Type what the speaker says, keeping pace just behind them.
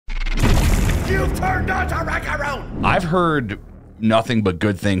you've turned on to Rykerroad. I've heard nothing but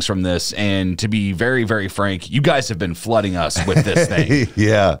good things from this, and to be very, very frank, you guys have been flooding us with this thing.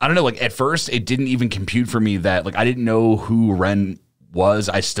 Yeah. I don't know, like at first it didn't even compute for me that like I didn't know who Ren was.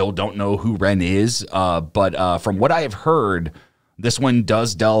 I still don't know who Ren is, but from what I have heard, this one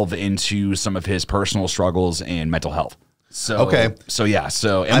does delve into some of his personal struggles and mental health. So okay, so yeah,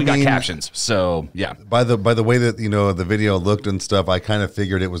 so and we got captions. So yeah, by the way that the video looked and stuff, I kind of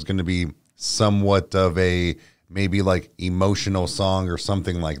figured it was going to be somewhat of a maybe like emotional song or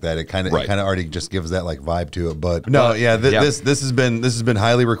something like that. It kind of already just gives that like vibe to it. But no, yeah, this has been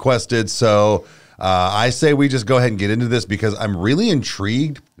highly requested. So I say we just go ahead and get into this because I'm really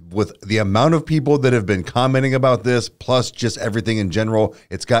intrigued with the amount of people that have been commenting about this, plus just everything in general.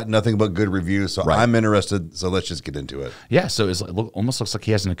 It's got nothing but good reviews, so I'm interested. So let's just get into it. Yeah, so it almost looks like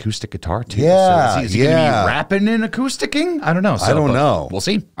he has an acoustic guitar too. Yeah, so is he going to be rapping and acousticing? I don't know. So, I don't know. We'll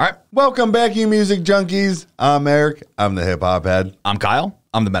see. All right. Welcome back, you music junkies. I'm Eric. I'm the hip hop head. I'm Kyle.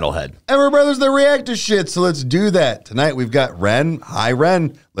 I'm the metalhead. And we're brothers that react to shit, so let's do that. Tonight we've got Ren. Hi,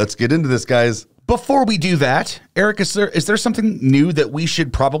 Ren. Let's get into this, guys. Before we do that, Eric, is there something new that we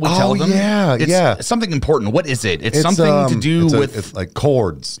should probably tell them? It's something important. What is it? It's something to do with... It's like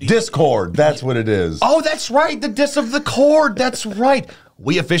chords. Discord, that's what it is. Oh, that's right. The dis of the chord. That's right.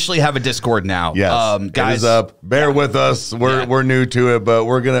 We officially have a Discord now. Yes, guys, it is up. Bear with us. We're new to it, but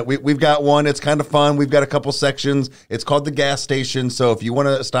we've got one. It's kind of fun. We've got a couple sections. It's called the gas station. So if you want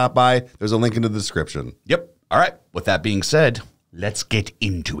to stop by, there's a link in the description. Yep. All right. With that being said, let's get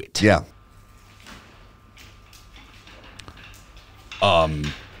into it. Yeah.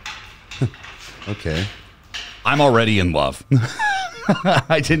 Okay. I'm already in love.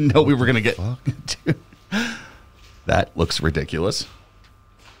 I didn't know we were going to get... That looks ridiculous.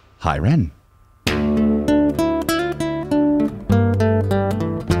 Hi, Ren.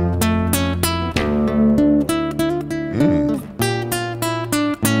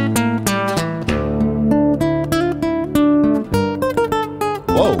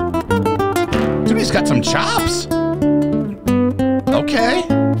 Whoa. Dude, he's got some chops. Okay.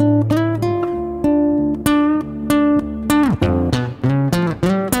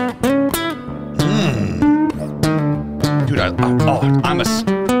 Dude, I'm a...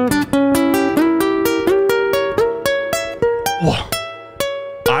 Whoa.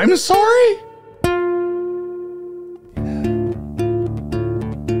 I'm sorry?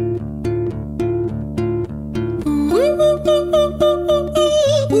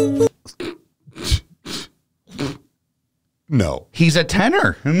 No. He's a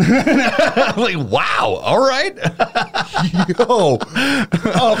tenor. Like, wow. All right. Yo.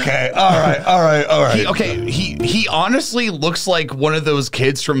 Okay. All right. He honestly looks like one of those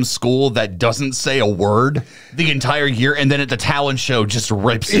kids from school that doesn't say a word the entire year, and then at the talent show just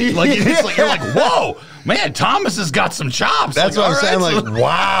rips it. Like, it's like you're like, whoa, man, Thomas has got some chops. That's like, what I'm saying. so like,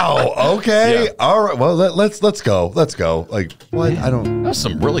 wow. Okay. Yeah. All right. Well, let's go. Let's go. Like, what? I don't. That's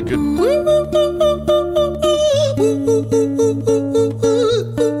some really good.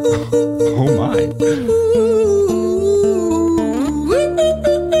 Oh my.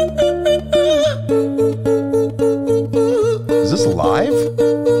 Is this live?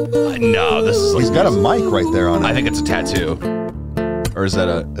 No, this is... He's got a mic right there on it. I think it's a tattoo. Or is that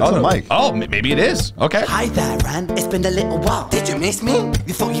a... It's a mic. Oh, maybe it is. Okay. Hi there, Ran. It's been a little while. Did you miss me?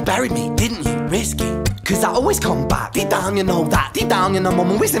 You thought you buried me, didn't you? Risky. Cause I always come back. Deep down you know that. Deep down you know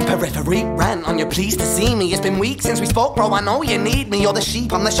I'm always in periphery. Ran, on you pleased to see me. It's been weeks since we spoke, bro. I know you need me. You're the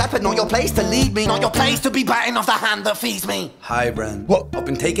sheep, I'm the shepherd. Not your place to lead me. Not your place to be biting off the hand that feeds me. Hi, Ran. What? I've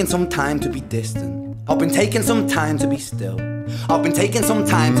been taking some time to be distant. I've been taking some time to be still. I've been taking some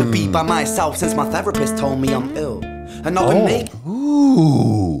time to be by myself since my therapist told me I'm ill. And I've been making...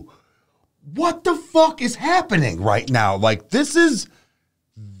 Ooh. What the fuck is happening right now? Like, this is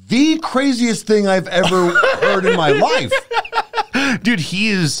the craziest thing I've ever heard in my life. Dude, he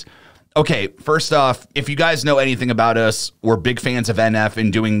is... Okay, first off, if you guys know anything about us, we're big fans of NF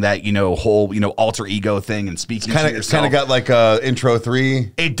and doing that, whole, alter ego thing and speaking to yourself. It's kind of got like intro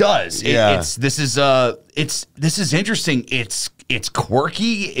 3. It does. Yeah. This is interesting. It's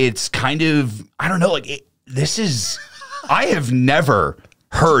quirky. It's kind of, I don't know, I have never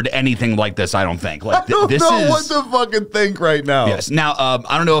heard anything like this, I don't think. Like, I don't know what to fucking think right now. Yes. Now,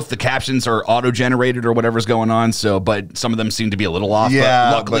 I don't know if the captions are auto-generated or whatever's going on, but some of them seem to be a little off.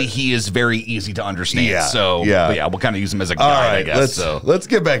 Yeah, but luckily, he is very easy to understand. Yeah, So, yeah. We'll kind of use him as a guide, I guess. Let's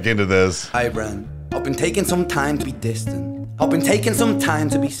get back into this. Hi, Ren. I've been taking some time to be distant. I've been taking some time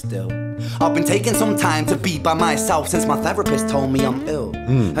to be still. I've been taking some time to be by myself since my therapist told me I'm ill.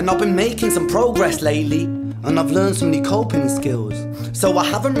 And I've been making some progress lately. And I've learned some new coping skills. So I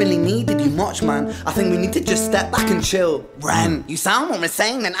haven't really needed you much, man. I think we need to just step back and chill. Ren, you sound more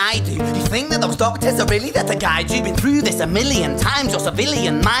insane than I do. You think that those doctors are really there to guide you? Been through this a million times. Your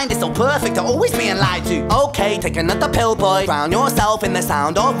civilian mind is so perfect to always being lied to. Okay, take another pill, boy. Drown yourself in the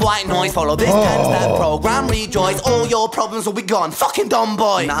sound of white noise. Follow this 10-step program, rejoice. All your problems will be gone. Fucking dumb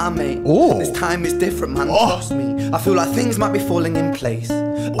boy. Nah, mate. This time is different, man. Trust me. I feel like things might be falling in place.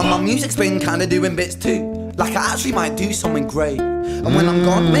 And my music's been kinda doing bits too. Like I actually might do something great. And when I'm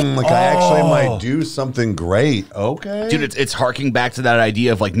gone, like I actually might do something great. Okay. Dude, it's harking back to that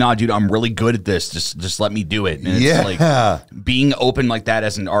idea of like, nah, dude, I'm really good at this. Just let me do it. And it's like being open like that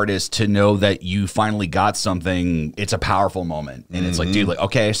as an artist to know that you finally got something, it's a powerful moment. And it's like, dude, like,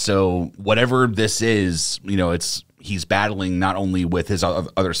 okay, so whatever this is, you know, he's battling not only with his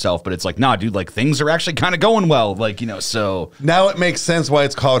other self, but it's like, nah, dude, like things are actually kind of going well. Like, you know, so now it makes sense why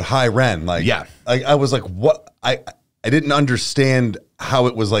it's called High Ren. Like, yeah, I was like, what? I didn't understand how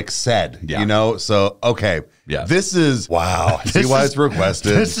it was like said, you know? So, okay. Yeah. This is, wow. See why it's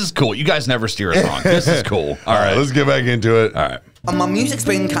requested. This is cool. You guys never steer us wrong. This is cool. All right. Let's get back into it. All right. And my music's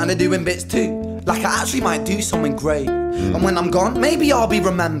been kind of doing bits too. Like I actually might do something great. And when I'm gone, maybe I'll be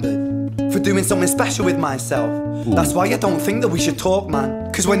remembered for doing something special with myself. That's why I don't think that we should talk,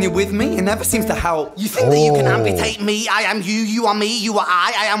 man. Cause when you're with me, it never seems to help. You think that you can amputate me? I am you, you are me, you are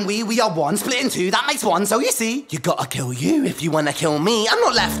I am we are one. Split in two, that makes one. So you see, you gotta kill you if you wanna kill me. I'm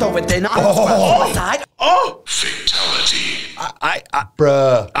not leftover dinner, I'm not on my side. Fatality.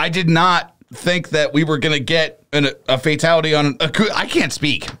 Bruh. I did not think that we were gonna get a fatality on I can't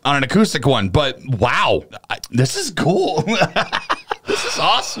speak on an acoustic one, but wow, this is cool. This is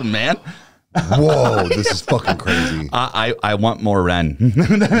awesome, man. Whoa, this is fucking crazy. I want more Ren.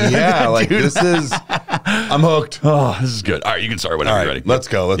 Yeah, like dude. This is, I'm hooked. Oh, this is good. All right, you can start whenever you're ready. Let's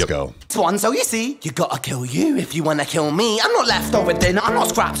go, let's go. One, so you see, you gotta kill you if you wanna kill me. I'm not leftover dinner, I'm not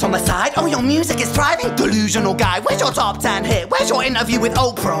scraps on the side. Oh, your music is thriving, delusional guy. Where's your top 10 hit? Where's your interview with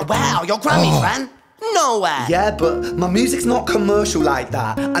Oprah? Where are your Grammys, Ren? Nowhere. Yeah, but my music's not commercial like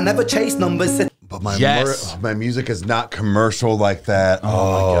that. I never chase numbers. But my music is not commercial like that.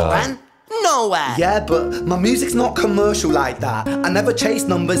 Oh my God. Ren? Nowhere. Yeah, but my music's not commercial like that. I never chase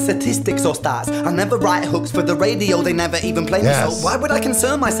numbers, statistics, or stats. I never write hooks for the radio, they never even play me. So why would I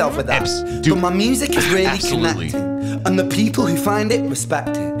concern myself with that? But my music is really connecting. And the people who find it respect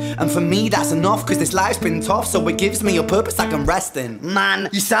it. And for me that's enough, cause this life's been tough, so it gives me a purpose I can rest in. Man,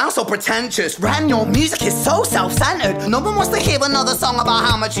 you sound so pretentious. Ren, your music is so self-centered. No one wants to hear another song about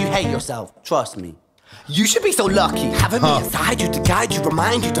how much you hate yourself. Trust me. You should be so lucky, having me inside you to guide you,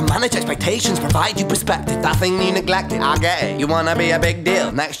 remind you, to manage expectations, provide you perspective. That thing you neglected, I get it. You wanna be a big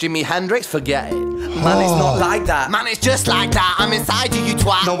deal, next Jimi Hendrix, forget it. Man, it's not like that. Man, it's just like that. I'm inside you, you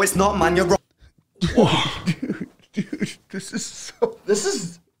twat. No, it's not, man, you're wrong. Dude, this is so... This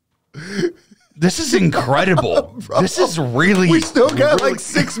is incredible. This is really... We still got like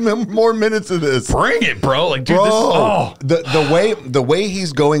 6 more minutes of this. Bring it, bro. Like, dude, the way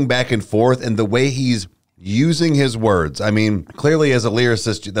he's going back and forth and the way he's using his words. I mean, clearly as a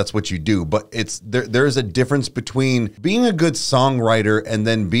lyricist, that's what you do. But it's there's a difference between being a good songwriter and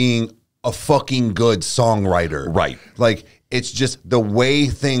then being a fucking good songwriter. Right. Like... It's just the way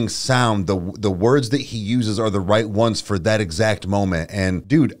things sound, the words that he uses are the right ones for that exact moment. And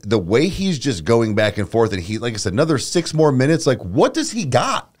dude, the way he's just going back and forth, and he, like I said, another 6 more minutes, like what does he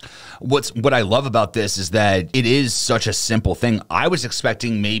got? What I love about this is that it is such a simple thing. I was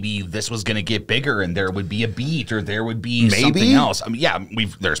expecting maybe this was going to get bigger and there would be a beat or there would be something else. I mean, yeah,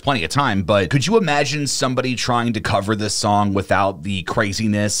 there's plenty of time, but could you imagine somebody trying to cover this song without the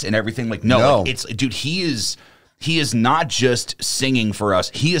craziness and everything? Like, no. Like, it's, dude, he is not just singing for us.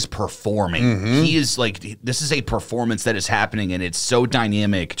 He is performing. He is like, this is a performance that is happening, and it's so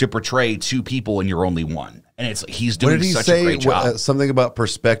dynamic to portray 2 people and you're only one. And it's he's doing such a great job. Something about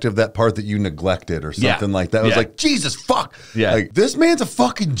perspective, that part that you neglected or something like that. I was like, Jesus, fuck. Yeah. Like, this man's a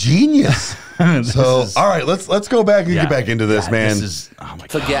fucking genius. So, all right, let's go back and get back into this, man. This is, oh my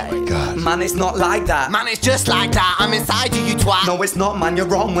Forget it. God. Man, it's not like that. Man, it's just like that. I'm inside you, you twat. No, it's not, man. You're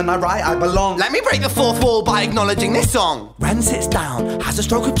wrong. When I write, I belong. Let me break the 4th wall by acknowledging this song. Ren sits down, has a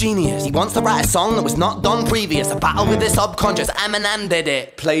stroke of genius. He wants to write a song that was not done previous. A battle with the subconscious. Eminem did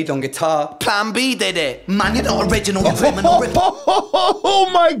it. Played on guitar. Plan B did it. Man, you're not original. You're criminal. Oh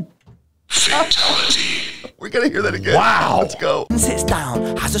my... Fatality. We gotta hear that again. Wow. Let's go. Sits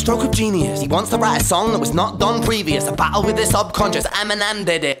down, has a stroke of genius. He wants to write a song that was not done previous. A battle with his subconscious. Eminem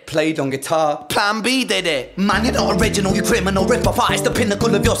did it. Played on guitar. Plan B did it. Man, you're not original, you criminal rip-off artist. The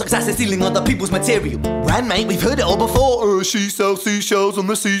pinnacle of your success is stealing other people's material. Ren, mate, we've heard it all before. She sells seashells on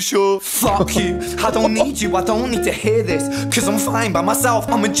the seashore. Fuck you. I don't need you, I don't need to hear this. Cause I'm fine by myself,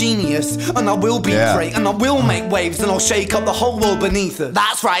 I'm a genius. And I will be great, and I will make waves. And I'll shake up the whole world beneath us.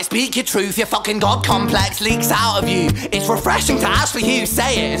 That's right, speak your truth. Your fucking God complex leaks out of you. It's refreshing to actually hear you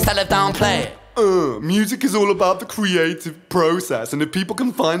say it instead of downplay it. Music is all about the creative process, and if people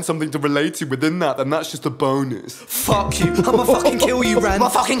can find something to relate to within that, then that's just a bonus. Fuck you, I'ma fucking kill you, Ren. Well,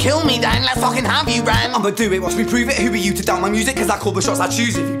 fucking kill me then, let's fucking have you, Ren. I'ma do it, watch me prove it. Who are you to doubt my music? Cause I call the shots, I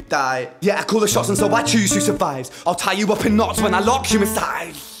choose if you die. Yeah, I call the shots and so I choose who survives. I'll tie you up in knots when I lock you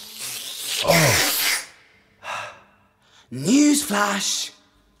inside. Newsflash,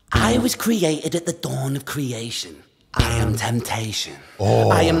 I was created at the dawn of creation. I am temptation.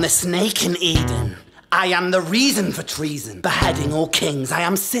 I am the snake in Eden. I am the reason for treason. Beheading all kings, I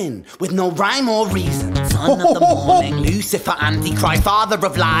am sin, with no rhyme or reason. Son of the morning, Lucifer, Antichrist, father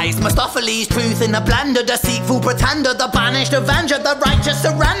of lies. Mustopheles, truth in a blender, deceitful pretender, the banished avenger, the righteous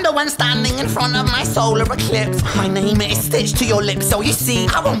surrender when standing in front of my solar eclipse. My name is stitched to your lips, so you see,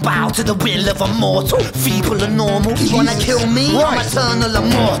 I won't bow to the will of a mortal. Feeble and normal, you wanna kill me? I'm eternal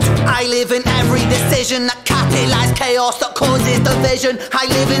immortal. I live in every decision that catalyzes chaos, that causes division. I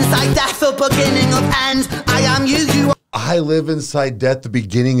live inside death, the beginning of end. I am you, you are. I live inside death, the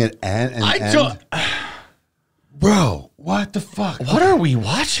beginning and end. Bro, what the fuck? What are we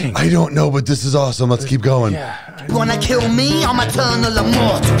watching? I don't know, but this is awesome. Let's keep going. You wanna kill me? I'm eternal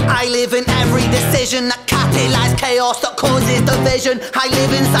immortal. I live in every decision that catalyzes chaos, that causes division. I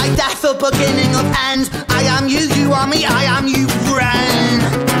live inside death, the beginning of end. I am you, you are me, I am you,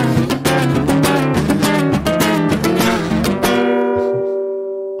 Ren.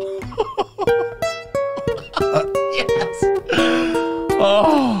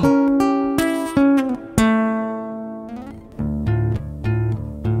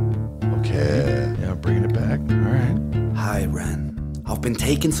 I've been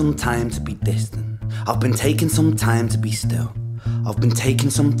taking some time to be distant. I've been taking some time to be still. I've been taking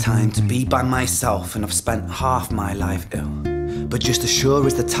some time to be by myself, and I've spent half my life ill. But just as sure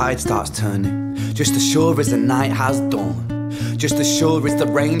as the tide starts turning, just as sure as the night has dawned, just as sure as the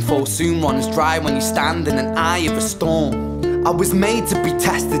rainfall soon runs dry when you stand in an eye of a storm. I was made to be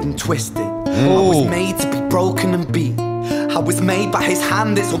tested and twisted. I was made to be broken and beat. I was made by his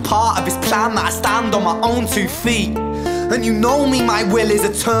hand, it's all part of his plan that I stand on my own 2 feet. And you know me, my will is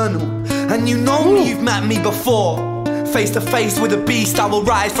eternal. And you know me, you've met me before. Face to face with a beast, I will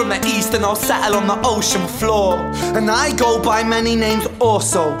rise from the east and I'll settle on the ocean floor. And I go by many names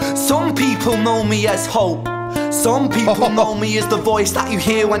also. Some people know me as hope. Some people know me as the voice that you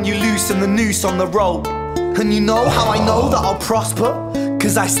hear when you loosen the noose on the rope. And you know how I know that I'll prosper?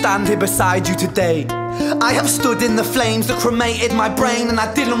 Cause I stand here beside you today. I have stood in the flames that cremated my brain, and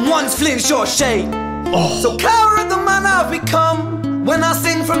I didn't once flinch or shake. So coward the man I've become when I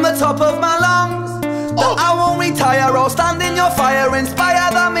sing from the top of my lungs. That I won't retire, I'll stand in your fire,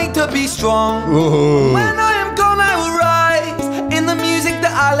 inspired by me to be strong. When I am gone I will rise in the music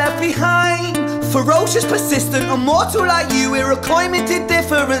that I left behind. Ferocious, persistent, immortal like you, Iroquois me to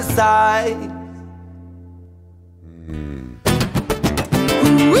different sides.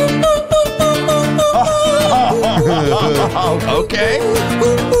 Okay.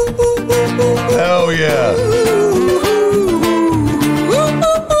 Hell yeah.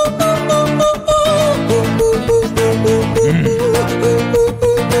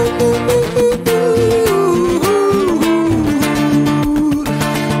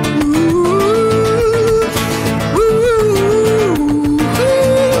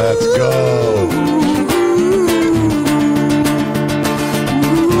 Let's go.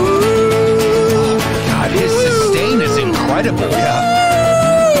 God, his sustain is incredible. Yeah.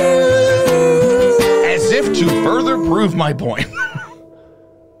 As if to further prove my point.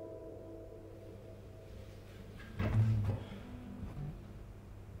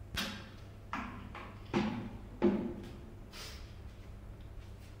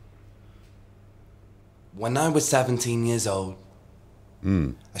 When I was 17 years old,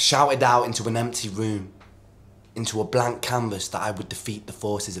 I shouted out into an empty room, into a blank canvas, that I would defeat the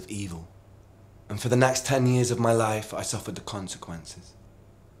forces of evil. And for the next 10 years of my life, I suffered the consequences,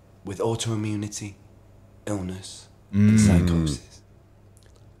 with autoimmunity, illness, and psychosis.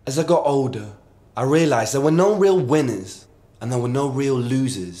 As I got older, I realized there were no real winners and there were no real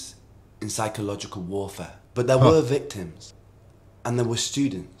losers in psychological warfare. But there were victims and there were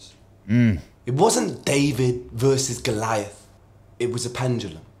students. It wasn't David versus Goliath. It was a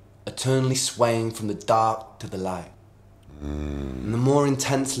pendulum, eternally swaying from the dark to the light. And the more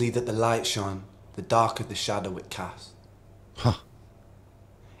intensely that the light shone, the darker the shadow it cast.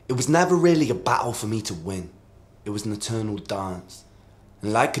 It was never really a battle for me to win. It was an eternal dance.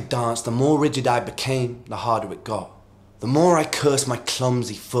 And like a dance, the more rigid I became, the harder it got. The more I cursed my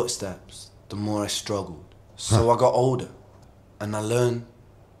clumsy footsteps, the more I struggled. So I got older, and I learned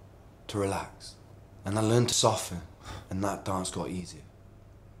to relax. And I learned to soften, and that dance got easier.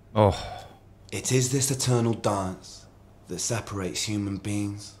 Oh. It is this eternal dance that separates human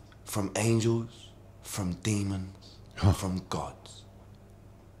beings from angels, from demons, from gods.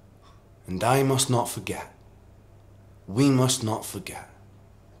 And I must not forget, we must not forget,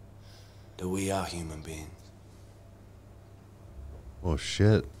 that we are human beings. Oh,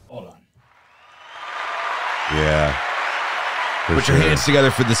 shit. Hold on. Yeah. Put your hands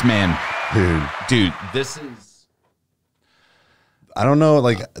together for this man. Dude, this is... I don't know,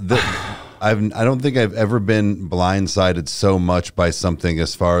 like, I don't think I've ever been blindsided so much by something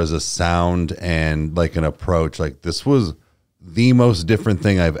as far as a sound and, like, an approach. Like, this was the most different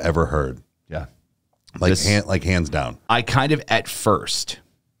thing I've ever heard. Yeah. Like, hands down. I kind of, at first,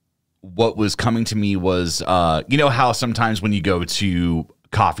 what was coming to me was, you know how sometimes when you go to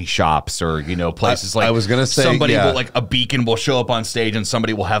coffee shops or, you know, places like, I was gonna say, somebody yeah. will, like, a beacon will show up on stage and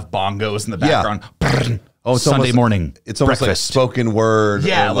somebody will have bongos in the background. Yeah. Oh, it's Sunday almost, morning. It's almost breakfast. like spoken word.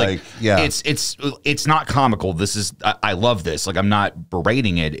 Yeah, or like yeah. It's not comical. This is I love this. Like, I'm not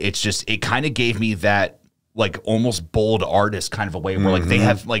berating it. It's just it kind of gave me that, like, almost bold artist kind of a way where, like,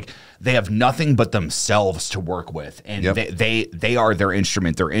 they have nothing but themselves to work with, and they are their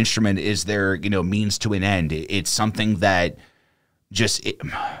instrument. Their instrument is their, you know, means to an end. It's something that just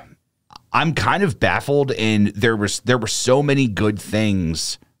I'm kind of baffled, and there were so many good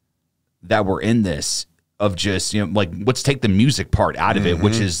things that were in this. Of just, you know, like, let's take the music part out of it,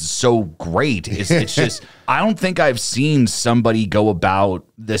 which is so great. It's just, I don't think I've seen somebody go about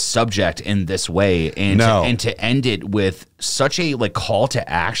this subject in this way, and to end it with such a, like, call to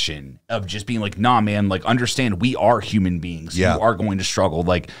action of just being like, nah, man, like, understand we are human beings. Yeah. You are going to struggle.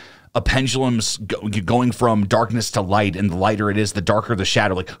 Like, a pendulum's going from darkness to light, and the lighter it is, the darker the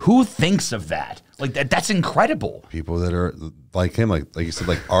shadow. Like, who thinks of that? Like, that's incredible. People that are like him, like you said,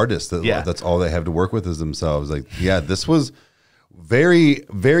 like artists, that's all they have to work with is themselves. Like, yeah, this was very,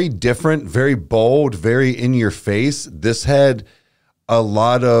 very different, very bold, very in your face. This had a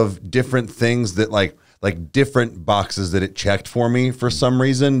lot of different things that like different boxes that it checked for me for some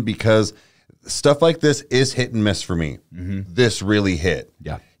reason, because stuff like this is hit and miss for me. This really hit.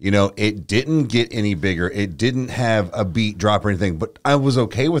 Yeah. You know, it didn't get any bigger. It didn't have a beat drop or anything, but I was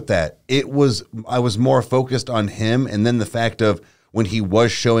okay with that. I was more focused on him, and then the fact of when he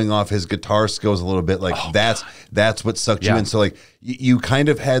was showing off his guitar skills a little bit, like that's what sucked you in. So like you kind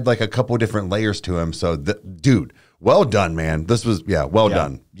of had like a couple different layers to him. So dude, well done, man. This was well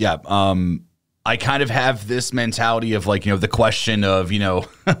done. Yeah. I kind of have this mentality of, like, you know, the question of, you know,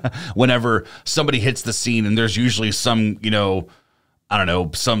 whenever somebody hits the scene and there's usually some, you know, I don't know,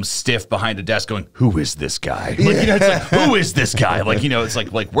 some stiff behind a desk going, who is this guy? Like, you know, it's like, who is this guy? Like, you know, it's like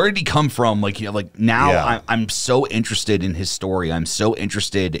where did he come from? Like, you know, like now I'm so interested in his story. I'm so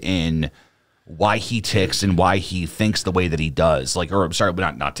interested in why he ticks and why he thinks the way that he does. Like, or I'm sorry,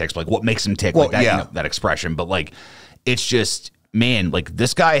 not ticks, but like what makes him tick, like that, you know, that expression. But like, it's just, man, like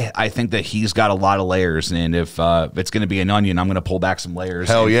this guy, I think that he's got a lot of layers, and if it's going to be an onion, I'm going to pull back some layers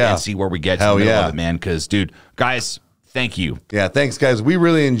and see where we get to the middle of it, man. Because, dude, guys, thank you. Yeah, thanks, guys. We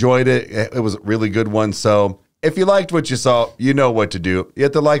really enjoyed it. It was a really good one. So if you liked what you saw, you know what to do. You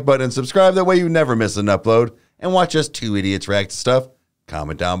hit the like button and subscribe. That way you never miss an upload. And watch us two idiots react to stuff.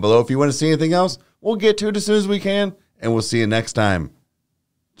 Comment down below if you want to see anything else. We'll get to it as soon as we can, and we'll see you next time.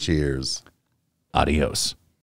 Cheers. Adios.